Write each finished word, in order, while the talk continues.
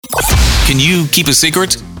Can you keep a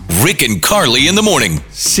secret? Rick and Carly in the morning.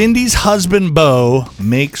 Cindy's husband, Bo,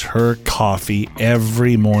 makes her coffee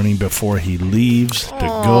every morning before he leaves to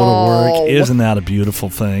go to work. Isn't that a beautiful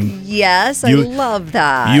thing? Yes, I love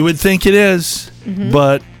that. You would think it is,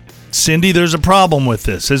 but Cindy, there's a problem with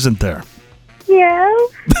this, isn't there?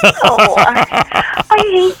 Yes. Oh, I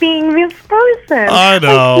hate being this person. I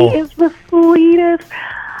know. Like, he is the sweetest.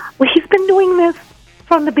 Well, he's been doing this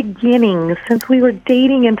from the beginning, since we were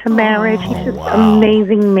dating into marriage. He's just an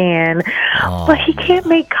amazing man. But he can't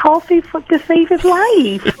make coffee to save his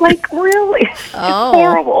life. Like, really? It's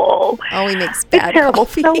horrible. Oh, he makes bad terrible.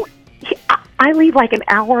 coffee. So I leave like an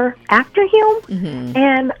hour after him,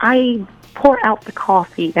 and I pour out the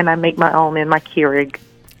coffee, and I make my own in my Keurig.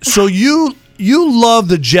 So you love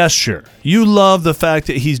the gesture. You love the fact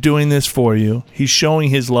that he's doing this for you. He's showing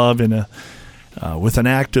his love in a with an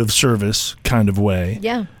act of service kind of way.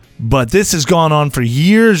 Yeah. But this has gone on for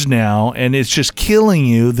years now, and it's just killing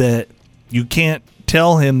you that you can't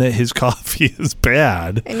tell him that his coffee is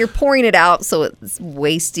bad. And you're pouring it out, so it's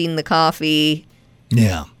wasting the coffee.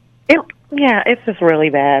 Yeah. It's just really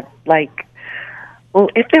bad. Like, well,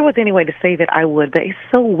 if there was any way to save it, I would. But it's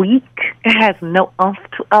so weak. It has no oomph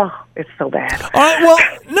to. Oh, it's so bad. All right. Well,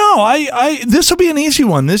 no. I this will be an easy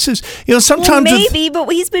one. This is sometimes maybe, but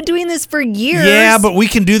he's been doing this for years. Yeah, but we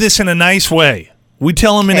can do this in a nice way. We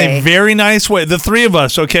tell him in a very nice way. The three of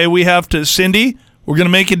us. Okay, we have to. Cindy, we're going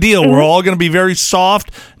to make a deal. We're all going to be very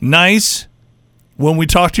soft, nice. When we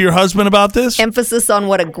talk to your husband about this, emphasis on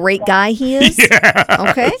what a great guy he is. Yeah.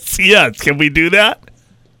 Okay. Yes. Can we do that?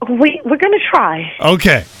 We're going to try.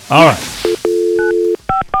 Okay. All right.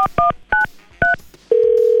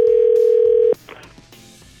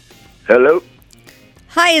 Hello.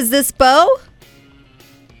 Hi, is this Bo?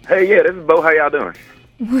 Hey, yeah, this is Bo. How y'all doing?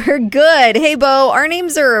 We're good. Hey, Bo. Our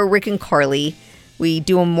names are Rick and Carly. We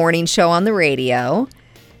do a morning show on the radio.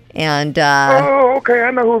 And, oh, okay. I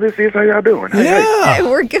know who this is. How y'all doing? Yeah.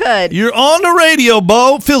 We're good. You're on the radio,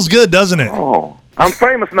 Bo. Feels good, doesn't it? Oh, I'm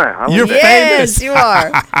famous now. You're yes, famous. You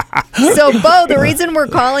are. So, Bo, the reason we're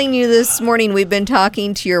calling you this morning, we've been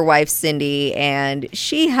talking to your wife, Cindy, and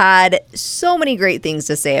she had so many great things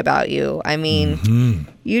to say about you. I mean,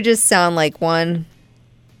 you just sound like one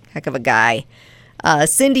heck of a guy.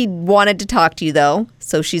 Cindy wanted to talk to you, though,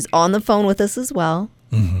 so she's on the phone with us as well.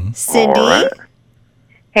 Cindy? All right.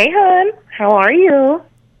 Hey, hon. How are you?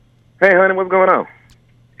 Hey, honey, what's going on?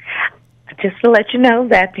 Just to let you know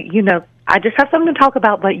that, I just have something to talk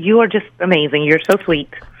about, but you are just amazing. You're so sweet.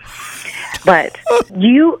 But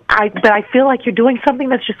I feel like you're doing something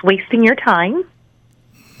that's just wasting your time.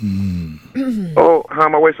 Oh, how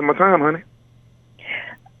am I wasting my time, honey?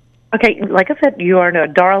 Okay, like I said, you are a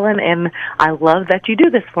darling, and I love that you do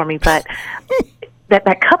this for me, but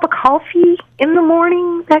that cup of coffee in the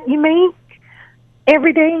morning that you make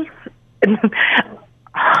every day,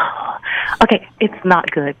 okay, it's not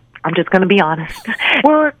good. I'm just going to be honest.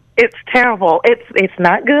 Well, it's terrible. It's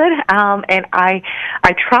not good. And I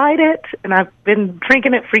tried it, and I've been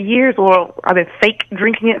drinking it for years, or I've been fake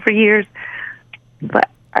drinking it for years. But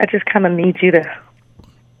I just kind of need you to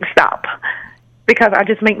stop, because I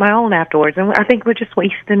just make my own afterwards, and I think we're just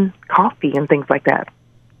wasting coffee and things like that.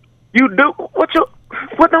 You do?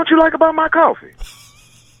 What don't you like about my coffee?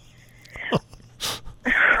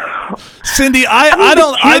 Cindy,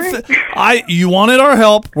 you wanted our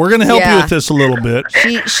help. We're going to help you with this a little bit.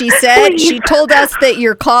 She said, she told us that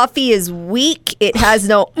your coffee is weak. It has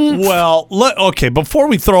no oomph. Well, okay, before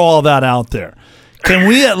we throw all that out there, can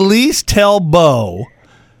we at least tell Bo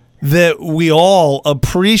that we all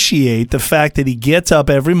appreciate the fact that he gets up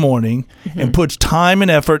every morning and puts time and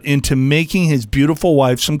effort into making his beautiful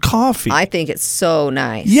wife some coffee? I think it's so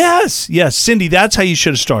nice. Yes, Cindy, that's how you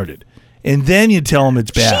should have started. And then you tell him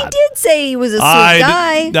it's bad. She did say he was a sweet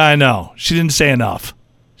guy. I know. She didn't say enough.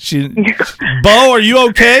 Bo, are you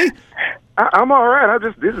okay? I'm all right.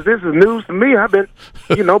 This is news to me. I've been,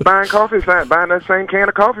 buying coffee, buying that same can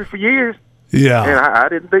of coffee for years. Yeah. And I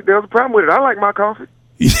didn't think there was a problem with it. I like my coffee.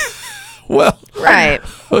 Well, right.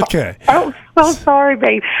 Okay. I'm so sorry,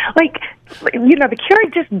 babe. Like, the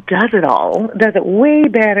Keurig just does it all. Does it way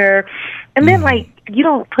better. And then, you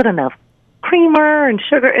don't put enough creamer and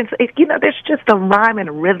sugar. It's there's just a rhyme and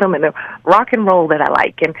a rhythm and a rock and roll that I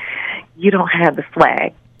like, and you don't have the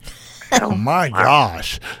swag. So, oh my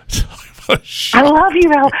gosh. I love you,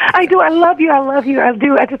 though. I do. I love you. I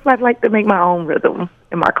do. I'd like to make my own rhythm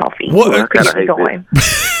in my coffee. What? Going.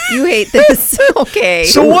 You hate this. Okay.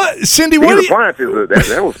 So what, Cindy, what These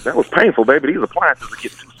appliances, that was painful, baby. These appliances are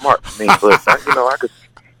getting too smart for me. But,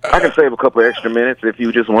 I can save a couple extra minutes if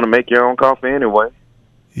you just want to make your own coffee anyway.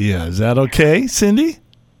 Yeah, is that okay, Cindy?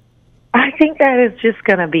 I think that is just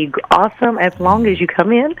going to be awesome as long as you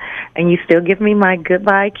come in and you still give me my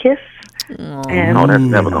goodbye kiss. And Oh, that's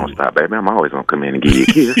never gonna stop, baby. I'm always gonna come in and give you a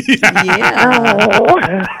kiss.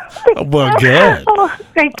 Yeah. Well, good. Oh,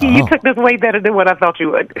 thank you. You took this way better than what I thought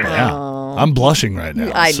you would. Yeah. I'm blushing right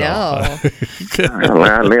now. I so. know.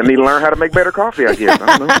 I need to learn how to make better coffee, I guess.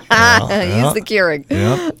 I don't know. Use the Keurig.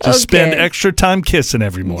 Yep. Just spend Okay. extra time kissing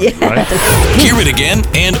every morning, right? Hear it again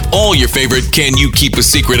and all your favorite Can You Keep a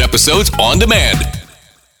Secret episodes on demand